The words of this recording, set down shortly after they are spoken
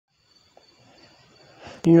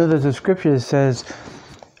You know, there's a scripture that says,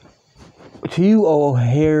 "To you, O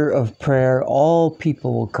heir of prayer, all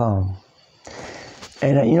people will come."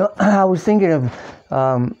 And, you know, I was thinking of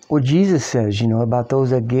what Jesus says, you know, about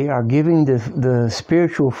those that are giving the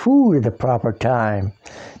spiritual food at the proper time.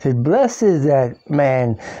 He said, "Blessed is that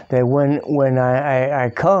man that when I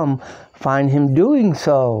come, find him doing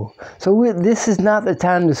so." So this is not the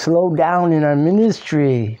time to slow down in our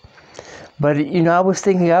ministry. But, you know, I was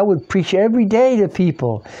thinking I would preach every day to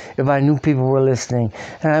people if I knew people were listening.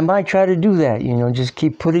 And I might try to do that, you know, just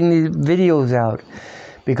keep putting these videos out,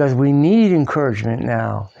 because we need encouragement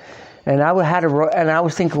now. And I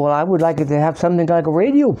was thinking, well, I would like it to have something like a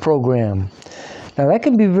radio program. Now, that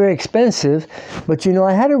can be very expensive, but, you know,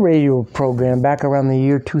 I had a radio program back around the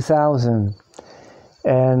year 2000.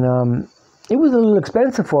 And it was a little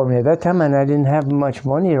expensive for me at that time, and I didn't have much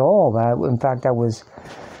money at all. In fact, I was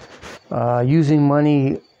using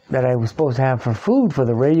money that I was supposed to have for food for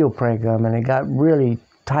the radio program, and it got really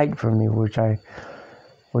tight for me, which I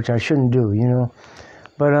shouldn't do, you know.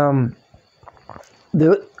 But on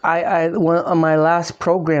my last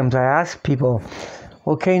programs, I asked people,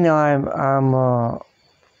 okay, now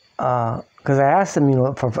because I asked them, you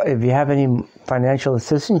know, if you have any financial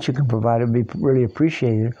assistance you can provide, it would be really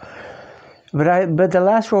appreciated. But the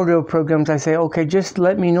last rodeo programs, I say, okay, just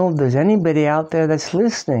let me know if there's anybody out there that's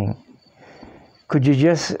listening.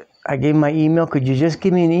 I gave my email, could you just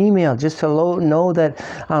give me an email just to know that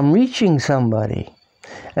I'm reaching somebody?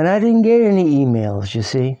 And I didn't get any emails, you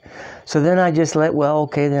see. So then I just then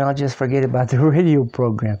I'll just forget about the radio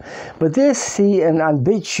program. But and on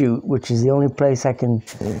BitChute, which is the only place I can,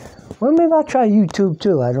 well, maybe I'll try YouTube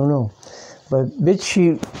too, I don't know. But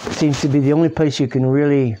BitChute seems to be the only place you can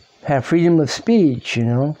really have freedom of speech, you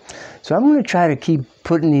know. So I'm going to try to keep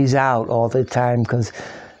putting these out all the time, because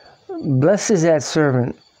blessed is that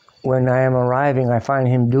servant when I am arriving, I find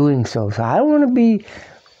him doing so. So I want to be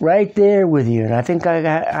right there with you, and I think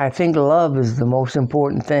love is the most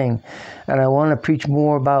important thing, and I want to preach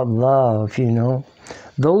more about love, you know.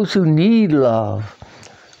 Those who need love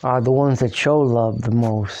are the ones that show love the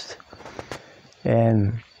most.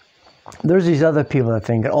 And there's these other people that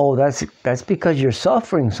think, oh, that's because you're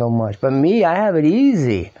suffering so much. But me, I have it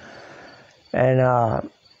easy. And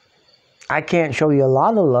I can't show you a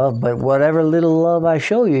lot of love, but whatever little love I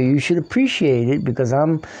show you, you should appreciate it, because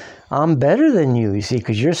I'm better than you see,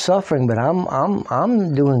 because you're suffering, but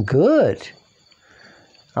I'm doing good.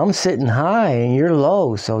 I'm sitting high and you're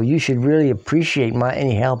low, so you should really appreciate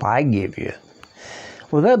any help I give you.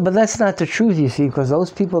 Well, but that's not the truth, you see, because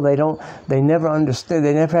those people, they never understand,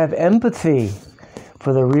 they never have empathy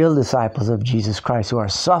for the real disciples of Jesus Christ who are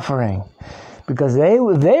suffering. Because they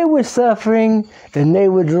were suffering, then they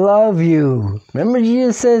would love you. Remember,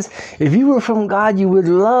 Jesus says, if you were from God, you would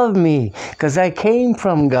love me, because I came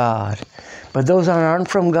from God. But those that aren't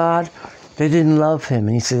from God, they didn't love him.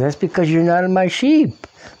 And he says, that's because you're not my sheep.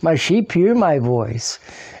 My sheep hear my voice,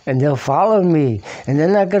 and they'll follow me. And they're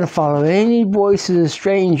not going to follow any voice of a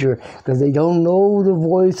stranger, because they don't know the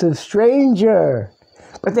voice of stranger.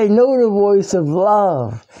 But they know the voice of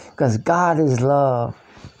love, because God is love.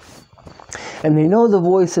 And they know the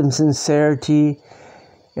voice of sincerity,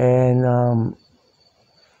 and,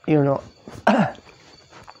 you know,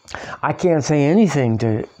 I can't say anything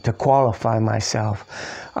to qualify myself.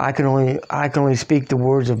 I can only speak the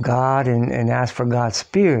words of God and ask for God's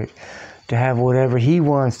Spirit to have whatever he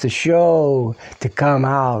wants to show, to come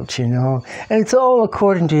out, you know. And it's all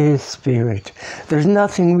according to his Spirit. There's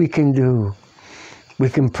nothing we can do. We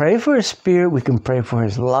can pray for his Spirit, we can pray for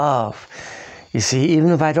his love. You see,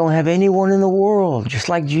 even if I don't have anyone in the world, just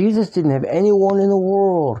like Jesus didn't have anyone in the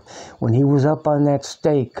world when he was up on that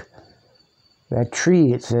stake, that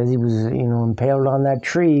tree, it says he was, you know, impaled on that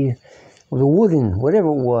tree with a wooden, whatever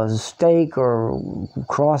it was, stake or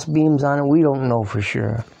cross beams on it, we don't know for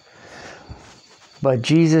sure. But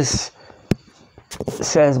Jesus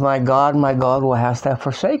says, my God, why hast thou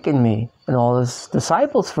forsaken me? And all his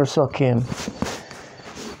disciples forsook him.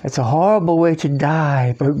 It's a horrible way to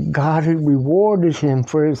die, but God had rewarded him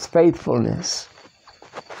for his faithfulness.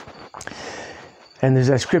 And there's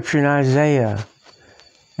that scripture in Isaiah.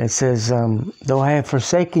 It says, though I have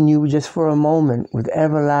forsaken you just for a moment, with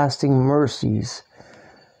everlasting mercies,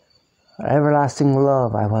 everlasting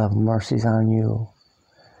love, I will have mercies on you.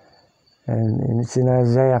 And it's in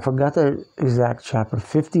Isaiah, I forgot the exact chapter,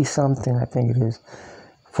 50-something, I think it is,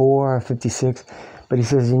 4 or 56. But he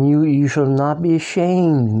says, and you shall not be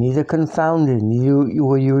ashamed, neither confounded, neither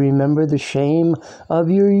will you remember the shame of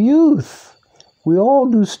your youth. We all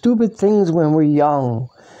do stupid things when we're young,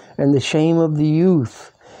 and the shame of the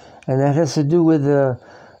youth. And that has to do with the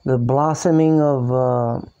the blossoming of,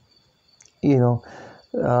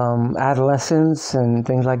 adolescence and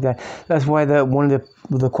things like that. That's why one of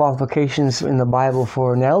the qualifications in the Bible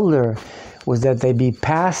for an elder was that they be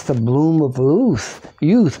past the bloom of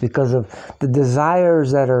youth, because of the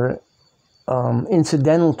desires that are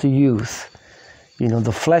incidental to youth.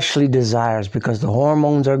 The fleshly desires, because the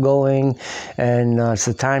hormones are going, and it's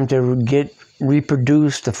the time to get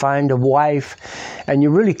reproduced, to find a wife, and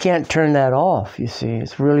you really can't turn that off. You see,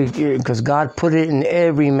 it's really, because God put it in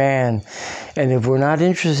every man, and if we're not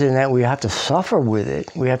interested in that, we have to suffer with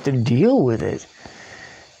it. We have to deal with it,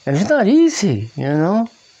 and it's not easy,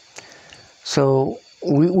 So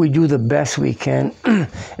we do the best we can,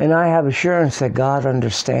 and I have assurance that God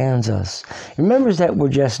understands us. He remembers that we're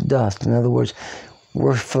just dust. In other words,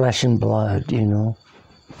 we're flesh and blood,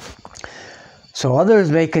 So others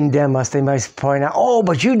may condemn us. They might point out, oh,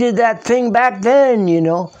 but you did that thing back then,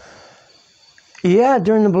 Yeah,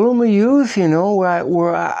 during the bloom of youth,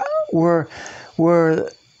 where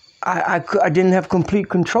I didn't have complete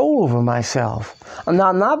control over myself. I'm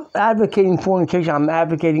not advocating fornication. I'm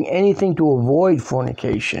advocating anything to avoid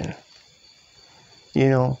fornication.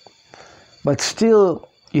 But still,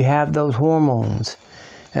 you have those hormones,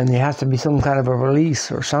 and there has to be some kind of a release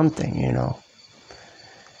or something,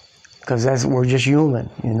 because we're just human,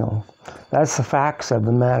 That's the facts of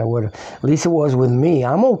the matter. At least it was with me.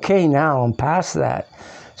 I'm okay now. I'm past that,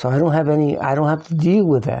 so I don't have to deal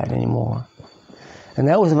with that anymore. And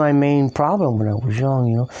that was my main problem when I was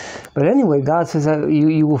young, But anyway, God says that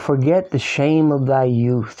you will forget the shame of thy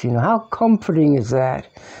youth. How comforting is that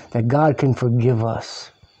God can forgive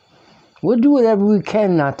us. We'll do whatever we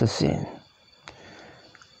can not to sin.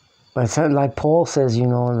 But it's not like Paul says,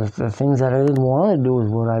 the things that I didn't want to do is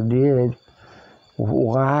what I did.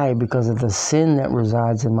 Why? Because of the sin that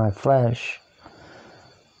resides in my flesh.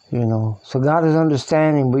 So God is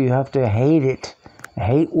understanding, but you have to hate it.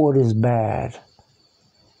 Hate what is bad.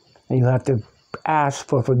 And you have to ask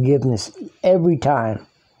for forgiveness every time.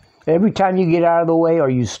 Every time you get out of the way, or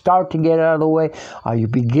you start to get out of the way, or you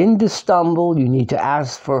begin to stumble, you need to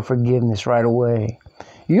ask for forgiveness right away.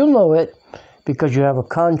 You'll know it because you have a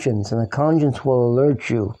conscience, and the conscience will alert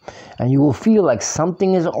you. And you will feel like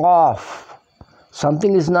something is off.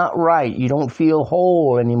 Something is not right. You don't feel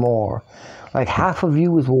whole anymore. Like half of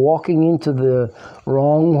you is walking into the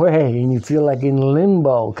wrong way, and you feel like in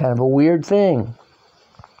limbo, kind of a weird thing.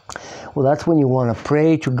 Well, that's when you want to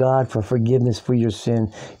pray to God for forgiveness for your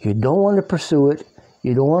sin. You don't want to pursue it.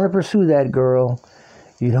 You don't want to pursue that girl.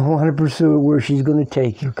 You don't want to pursue it where she's going to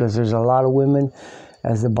take you, because there's a lot of women,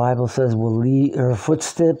 as the Bible says, her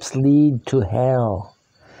footsteps lead to hell.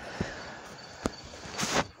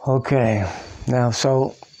 Okay, now,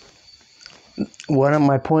 so one of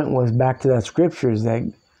my point was back to that scripture is that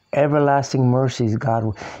everlasting mercies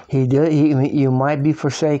God, you might be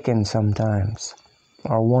forsaken sometimes.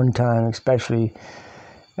 Or one time especially,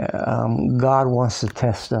 God wants to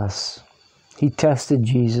test us. He tested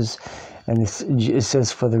Jesus, and it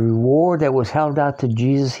says, for the reward that was held out to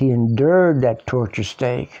Jesus, he endured that torture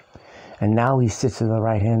stake, and now he sits at the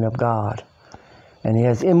right hand of God. And he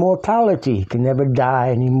has immortality. He can never die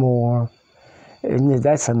anymore. And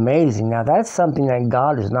that's amazing. Now, that's something that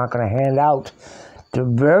God is not going to hand out to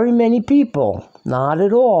very many people. Not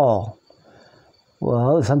at all.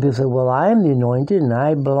 Well, some people say, well, I am the anointed, and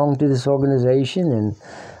I belong to this organization, and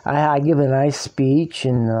I give a nice speech,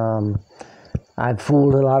 and I've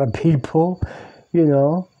fooled a lot of people,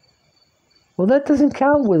 Well, that doesn't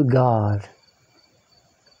count with God.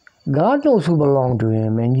 God knows who belong to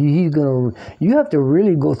him, and you have to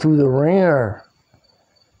really go through the ringer.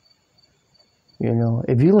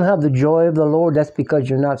 If you don't have the joy of the Lord, that's because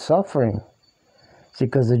you're not suffering. It's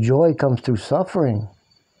because the joy comes through suffering.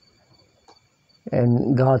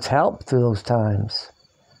 And God's help through those times.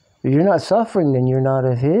 If you're not suffering, then you're not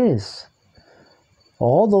of his.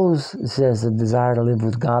 All those, it says, the desire to live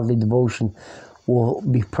with godly devotion will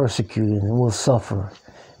be persecuted and will suffer.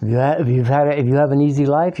 If you have an easy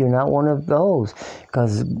life, you're not one of those.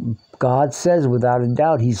 Because God says, without a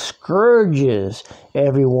doubt, he scourges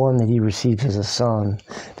everyone that he receives as a son.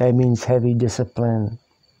 That means heavy discipline.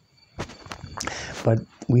 But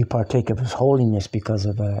we partake of his holiness because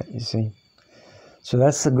of that, you see. So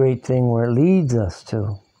that's the great thing where it leads us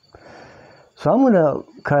to. So I'm going to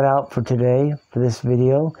cut out for today, for this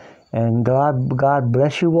video. And God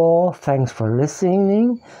bless you all. Thanks for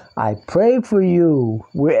listening. I pray for you,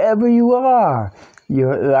 wherever you are.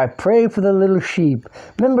 I pray for the little sheep.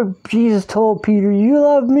 Remember, Jesus told Peter, you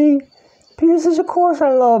love me? Peter says, of course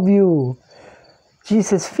I love you. Jesus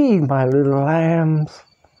says, feed my little lambs.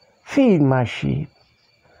 Feed my sheep.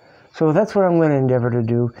 So that's what I'm going to endeavor to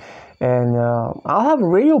do. And I'll have a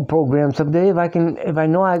radio program someday if I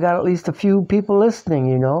know I got at least a few people listening,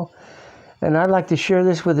 you know. And I'd like to share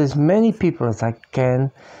this with as many people as I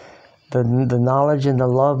can, the knowledge and the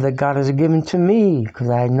love that God has given to me, because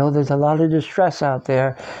I know there's a lot of distress out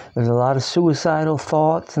there. There's a lot of suicidal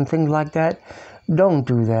thoughts and things like that. Don't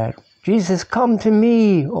do that. Jesus, come to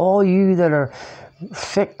me, all you that are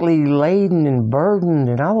thickly laden and burdened,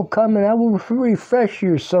 and I will come and I will refresh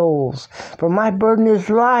your souls, for my burden is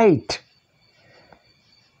light,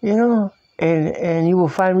 you know, and you will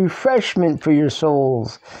find refreshment for your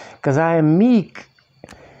souls, because I am meek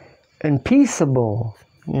and peaceable,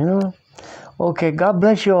 you know. Okay, God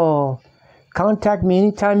bless you all. Contact me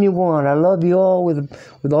anytime you want. I love you all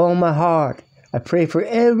with all my heart. I pray for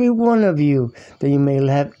every one of you that you may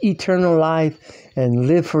have eternal life and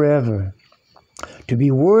live forever, to be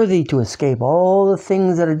worthy to escape all the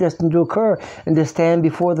things that are destined to occur and to stand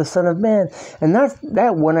before the Son of Man. And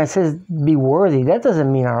that when I says be worthy, that doesn't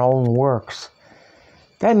mean our own works.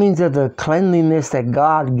 That means that the cleanliness that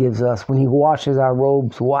God gives us when He washes our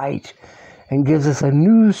robes white and gives us a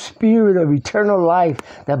new spirit of eternal life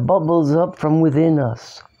that bubbles up from within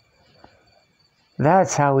us.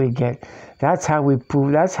 That's how we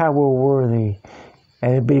prove, that's how we're worthy.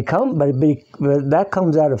 And that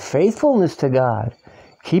comes out of faithfulness to God,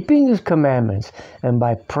 keeping His commandments, and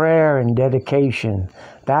by prayer and dedication.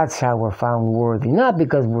 That's how we're found worthy. Not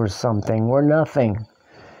because we're something, we're nothing.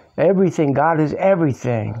 Everything, God is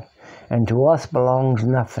everything, and to us belongs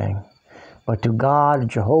nothing. But to God,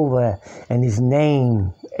 Jehovah, and His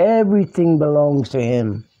name, everything belongs to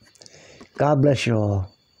Him. God bless you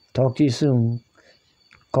all. Talk to you soon.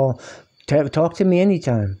 Talk to me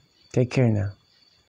anytime. Take care now.